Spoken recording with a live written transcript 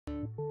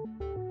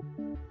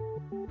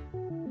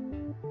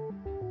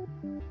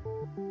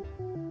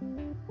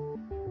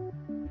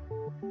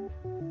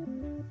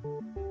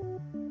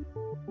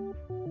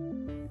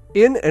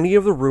In any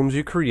of the rooms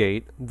you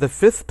create, the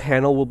fifth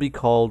panel will be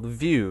called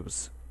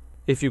Views.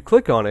 If you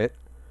click on it,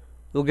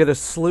 you'll get a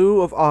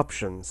slew of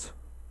options.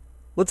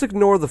 Let's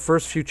ignore the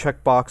first few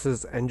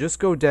checkboxes and just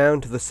go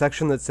down to the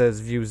section that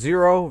says View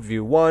 0,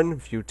 View 1,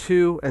 View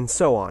 2, and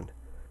so on.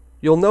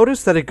 You'll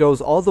notice that it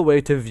goes all the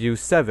way to View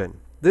 7.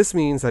 This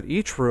means that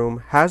each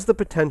room has the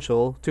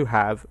potential to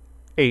have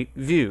 8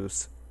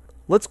 views.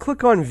 Let's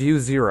click on View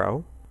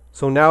 0,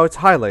 so now it's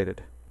highlighted.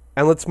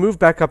 And let's move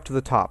back up to the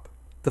top.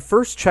 The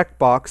first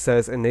checkbox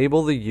says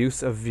Enable the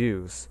use of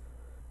views.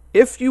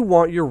 If you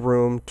want your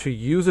room to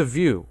use a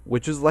view,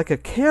 which is like a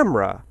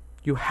camera,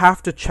 you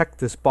have to check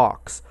this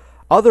box.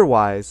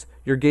 Otherwise,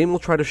 your game will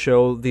try to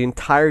show the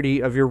entirety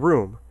of your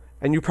room,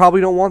 and you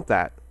probably don't want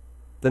that.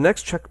 The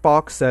next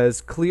checkbox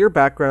says Clear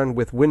background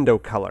with window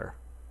color.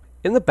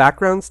 In the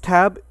Backgrounds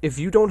tab, if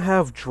you don't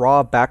have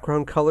Draw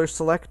Background Color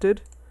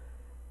selected,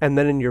 and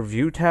then in your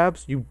View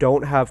tabs you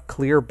don't have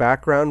Clear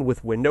background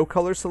with window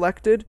color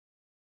selected,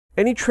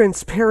 any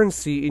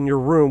transparency in your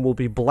room will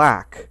be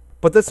black.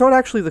 But that's not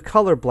actually the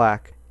color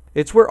black,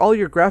 it's where all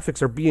your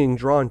graphics are being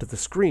drawn to the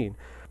screen.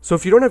 So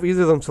if you don't have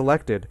either of them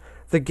selected,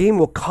 the game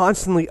will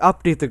constantly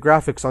update the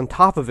graphics on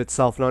top of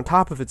itself and on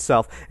top of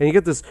itself, and you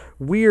get this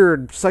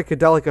weird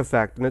psychedelic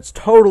effect, and it's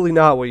totally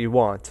not what you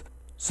want.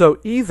 So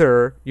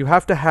either you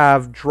have to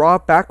have Draw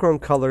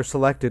Background Color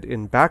selected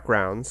in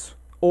Backgrounds,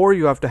 or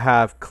you have to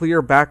have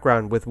Clear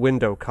background with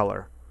window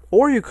color.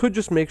 Or you could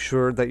just make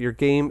sure that your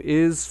game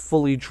is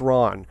fully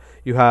drawn.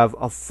 You have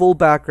a full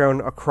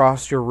background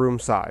across your room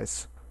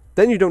size.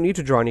 Then you don't need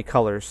to draw any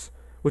colors,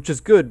 which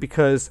is good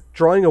because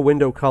drawing a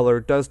window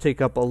color does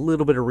take up a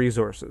little bit of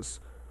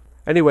resources.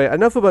 Anyway,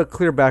 enough about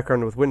Clear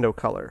background with window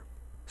color.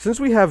 Since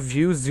we have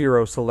View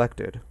 0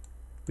 selected,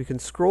 we can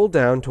scroll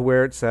down to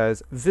where it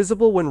says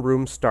Visible when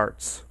room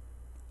starts.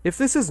 If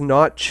this is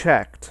not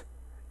checked,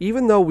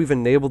 even though we've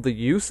enabled the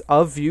use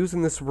of views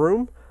in this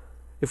room,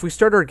 if we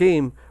start our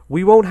game,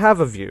 we won't have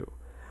a view.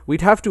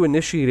 We'd have to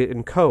initiate it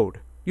in code.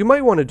 You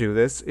might want to do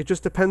this, it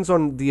just depends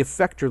on the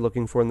effect you're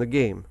looking for in the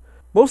game.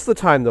 Most of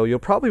the time though, you'll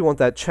probably want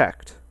that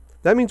checked.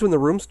 That means when the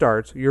room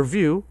starts, your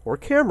view, or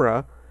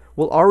camera,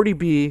 will already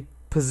be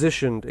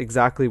positioned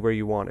exactly where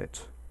you want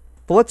it.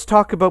 But let's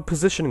talk about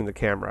positioning the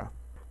camera.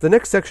 The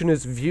next section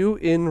is View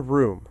in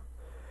Room.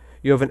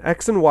 You have an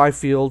X and Y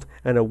field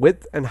and a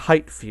width and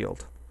height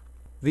field.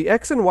 The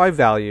X and Y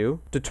value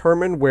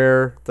determine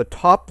where the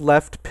top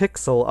left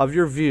pixel of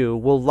your view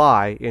will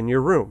lie in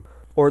your room,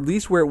 or at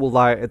least where it will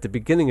lie at the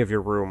beginning of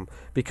your room,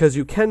 because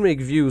you can make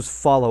views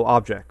follow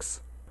objects.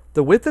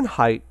 The width and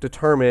height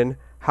determine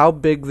how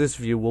big this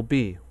view will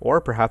be, or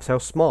perhaps how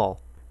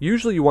small.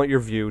 Usually you want your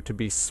view to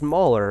be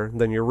smaller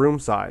than your room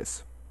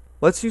size.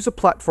 Let's use a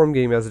platform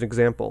game as an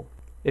example.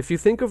 If you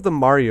think of the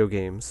Mario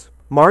games,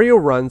 Mario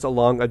runs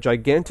along a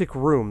gigantic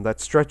room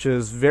that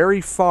stretches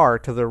very far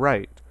to the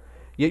right.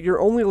 Yet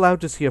you're only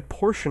allowed to see a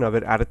portion of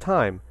it at a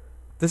time.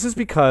 This is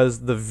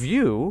because the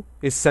view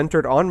is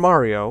centered on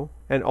Mario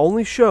and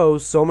only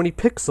shows so many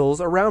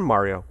pixels around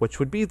Mario, which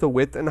would be the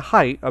width and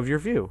height of your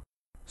view.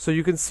 So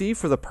you can see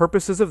for the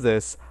purposes of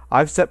this,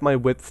 I've set my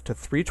width to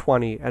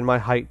 320 and my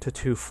height to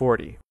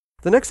 240.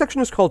 The next section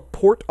is called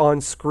Port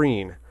on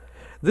Screen.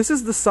 This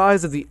is the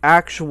size of the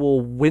actual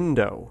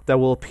window that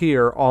will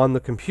appear on the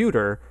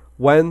computer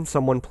when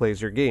someone plays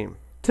your game.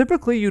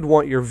 Typically, you'd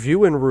want your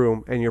view in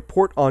room and your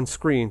port on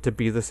screen to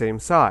be the same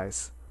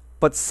size.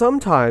 But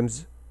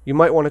sometimes, you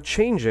might want to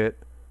change it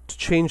to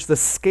change the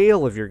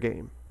scale of your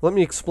game. Let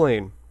me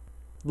explain.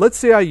 Let's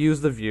say I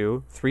use the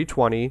view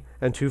 320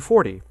 and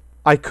 240.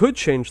 I could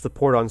change the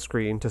port on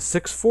screen to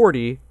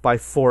 640 by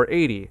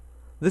 480.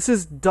 This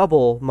is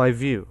double my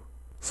view.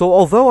 So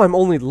although I'm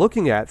only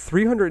looking at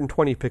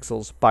 320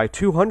 pixels by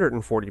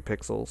 240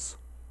 pixels,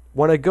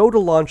 when I go to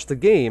launch the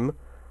game,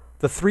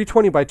 the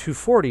 320 by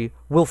 240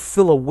 will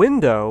fill a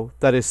window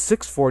that is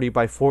 640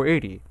 by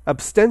 480,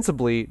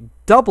 ostensibly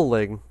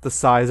doubling the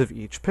size of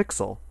each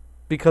pixel,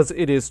 because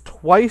it is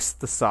twice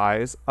the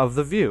size of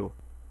the view.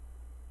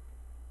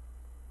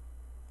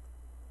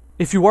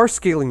 If you are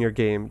scaling your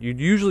game, you'd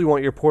usually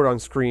want your port on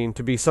screen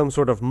to be some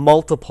sort of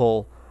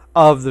multiple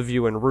of the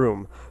view in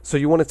room, so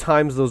you want to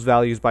times those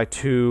values by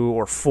 2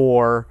 or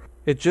 4.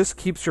 It just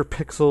keeps your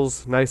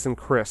pixels nice and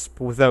crisp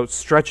without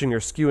stretching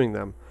or skewing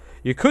them.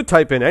 You could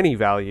type in any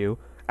value,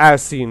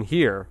 as seen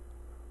here.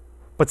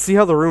 But see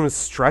how the room is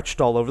stretched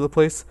all over the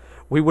place?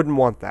 We wouldn't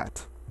want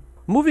that.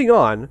 Moving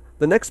on,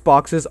 the next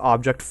box is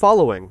Object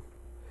Following.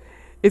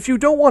 If you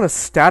don't want a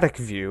static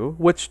view,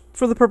 which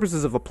for the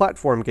purposes of a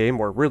platform game,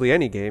 or really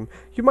any game,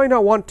 you might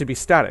not want it to be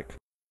static.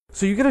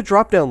 So you get a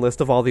drop-down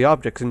list of all the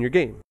objects in your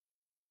game.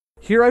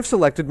 Here I've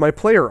selected my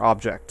player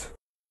object.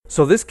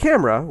 So this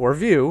camera, or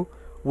view,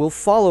 will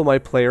follow my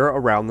player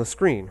around the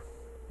screen.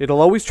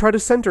 It'll always try to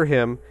center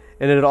him,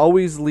 and it'll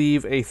always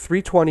leave a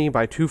 320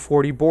 by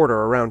 240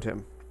 border around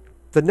him.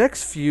 The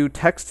next few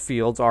text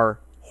fields are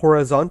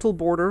horizontal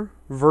border,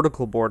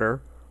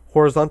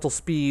 horizontal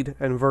speed,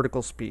 and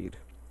vertical speed.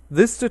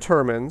 This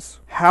determines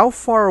how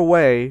far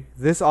away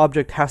this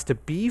object has to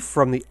be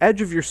from the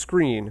edge of your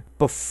screen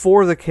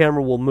before the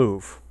camera will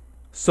move.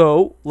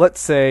 So let's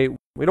say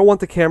we don't want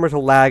the camera to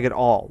lag at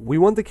all. We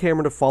want the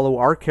camera to follow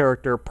our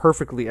character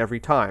perfectly every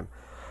time.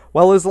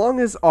 Well, as long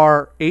as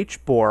our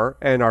H-bore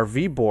and our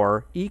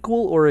V-bore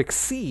equal or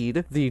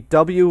exceed the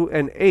W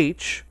and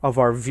H of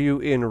our view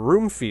in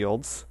room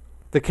fields,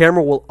 the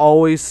camera will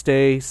always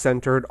stay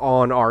centered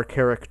on our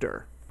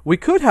character. We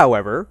could,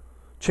 however,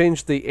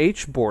 change the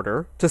H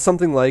border to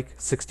something like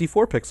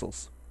 64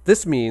 pixels.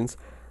 This means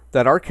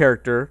that our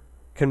character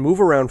can move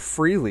around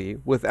freely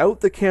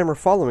without the camera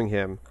following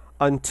him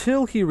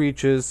until he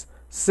reaches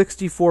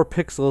 64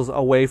 pixels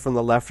away from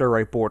the left or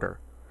right border.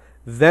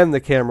 Then the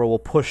camera will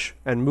push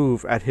and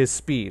move at his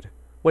speed.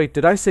 Wait,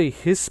 did I say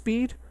his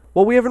speed?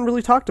 Well, we haven't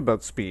really talked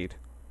about speed.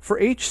 For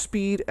H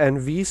speed and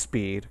V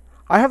speed,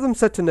 I have them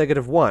set to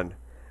 -1.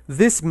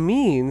 This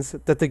means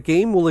that the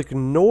game will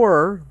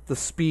ignore the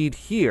speed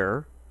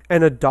here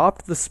and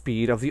adopt the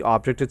speed of the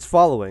object it's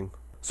following.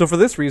 So for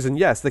this reason,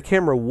 yes, the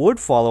camera would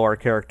follow our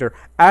character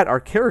at our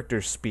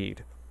character's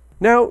speed.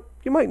 Now,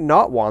 you might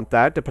not want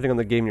that depending on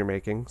the game you're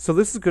making, so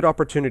this is a good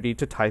opportunity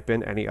to type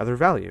in any other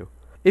value.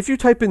 If you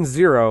type in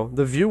 0,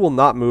 the view will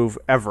not move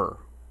ever,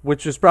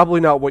 which is probably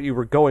not what you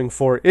were going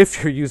for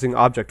if you're using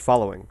object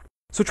following.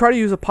 So try to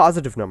use a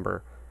positive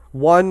number,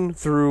 1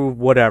 through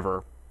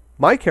whatever.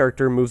 My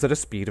character moves at a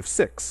speed of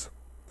 6.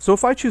 So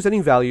if I choose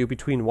any value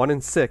between 1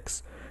 and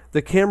 6,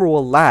 the camera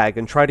will lag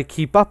and try to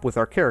keep up with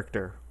our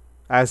character,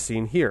 as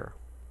seen here.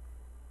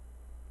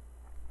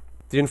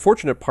 The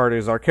unfortunate part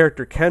is our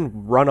character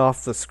can run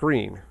off the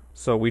screen,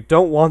 so we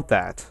don't want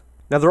that.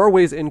 Now there are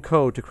ways in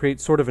code to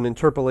create sort of an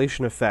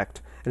interpolation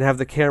effect and have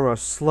the camera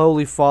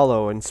slowly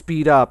follow and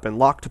speed up and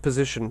lock to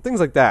position, things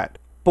like that.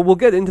 But we'll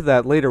get into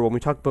that later when we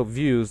talk about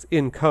views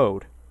in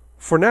code.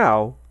 For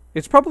now,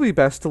 it's probably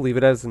best to leave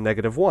it as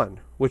 -1,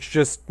 which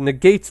just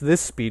negates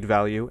this speed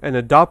value and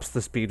adopts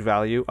the speed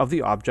value of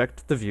the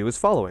object the view is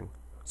following.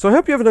 So I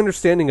hope you have an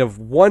understanding of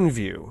one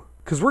view,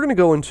 because we're going to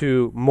go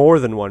into more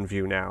than one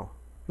view now.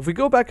 If we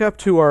go back up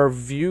to our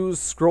views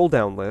scroll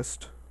down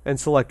list and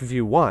select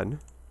view 1,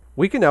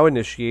 we can now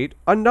initiate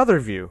another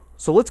view.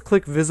 So let's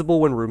click visible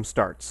when room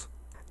starts.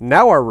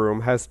 Now our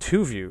room has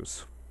 2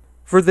 views.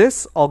 For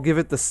this, I'll give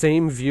it the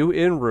same view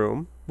in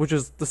room, which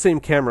is the same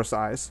camera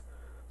size,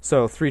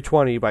 so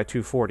 320 by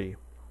 240.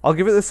 I'll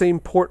give it the same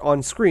port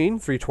on screen,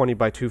 320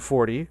 by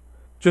 240,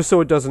 just so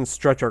it doesn't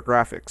stretch our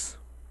graphics.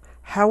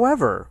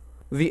 However,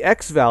 the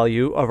X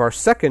value of our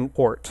second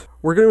port,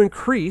 we're going to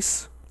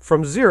increase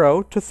from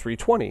 0 to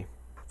 320.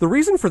 The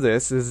reason for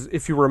this is,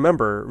 if you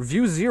remember,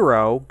 view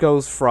 0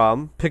 goes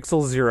from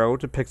pixel 0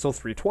 to pixel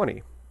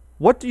 320.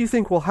 What do you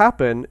think will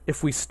happen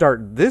if we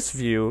start this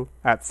view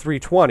at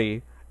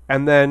 320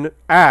 and then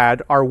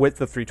add our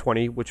width of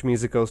 320, which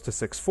means it goes to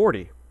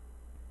 640?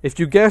 If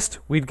you guessed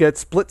we'd get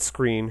split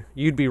screen,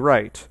 you'd be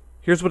right.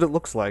 Here's what it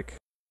looks like.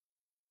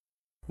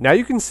 Now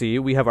you can see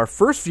we have our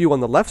first view on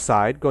the left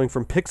side going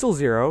from pixel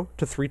 0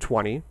 to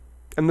 320,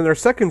 and then our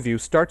second view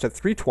starts at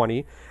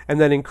 320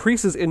 and then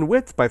increases in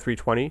width by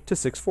 320 to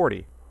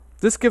 640.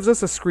 This gives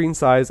us a screen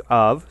size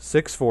of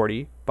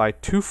 640 by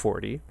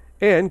 240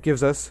 and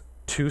gives us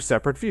 2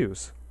 separate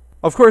views.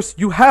 Of course,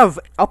 you have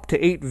up to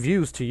 8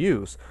 views to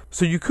use,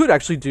 so you could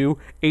actually do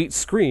 8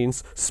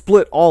 screens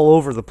split all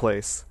over the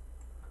place.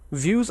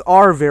 Views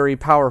are very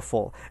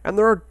powerful, and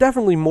there are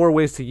definitely more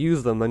ways to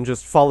use them than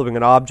just following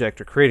an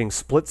object or creating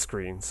split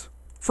screens.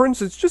 For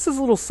instance, just as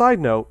a little side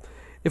note,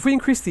 if we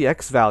increase the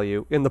X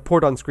value in the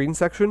port on screen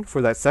section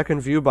for that second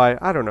view by,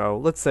 I don't know,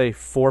 let's say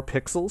 4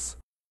 pixels,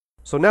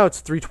 so now it's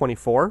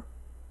 324,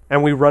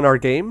 and we run our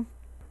game,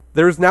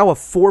 there is now a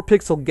 4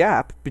 pixel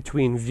gap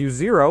between view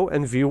 0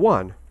 and view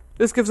 1.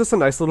 This gives us a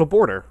nice little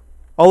border.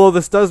 Although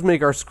this does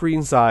make our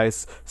screen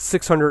size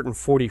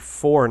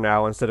 644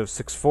 now instead of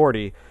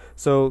 640,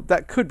 so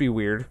that could be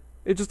weird.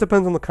 It just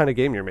depends on the kind of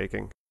game you're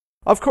making.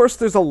 Of course,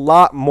 there's a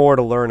lot more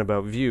to learn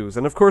about views,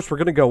 and of course we're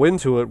going to go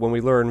into it when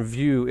we learn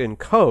view in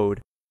code.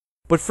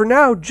 But for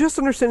now, just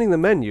understanding the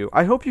menu,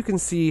 I hope you can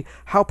see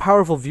how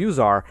powerful views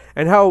are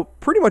and how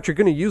pretty much you're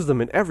going to use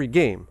them in every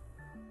game.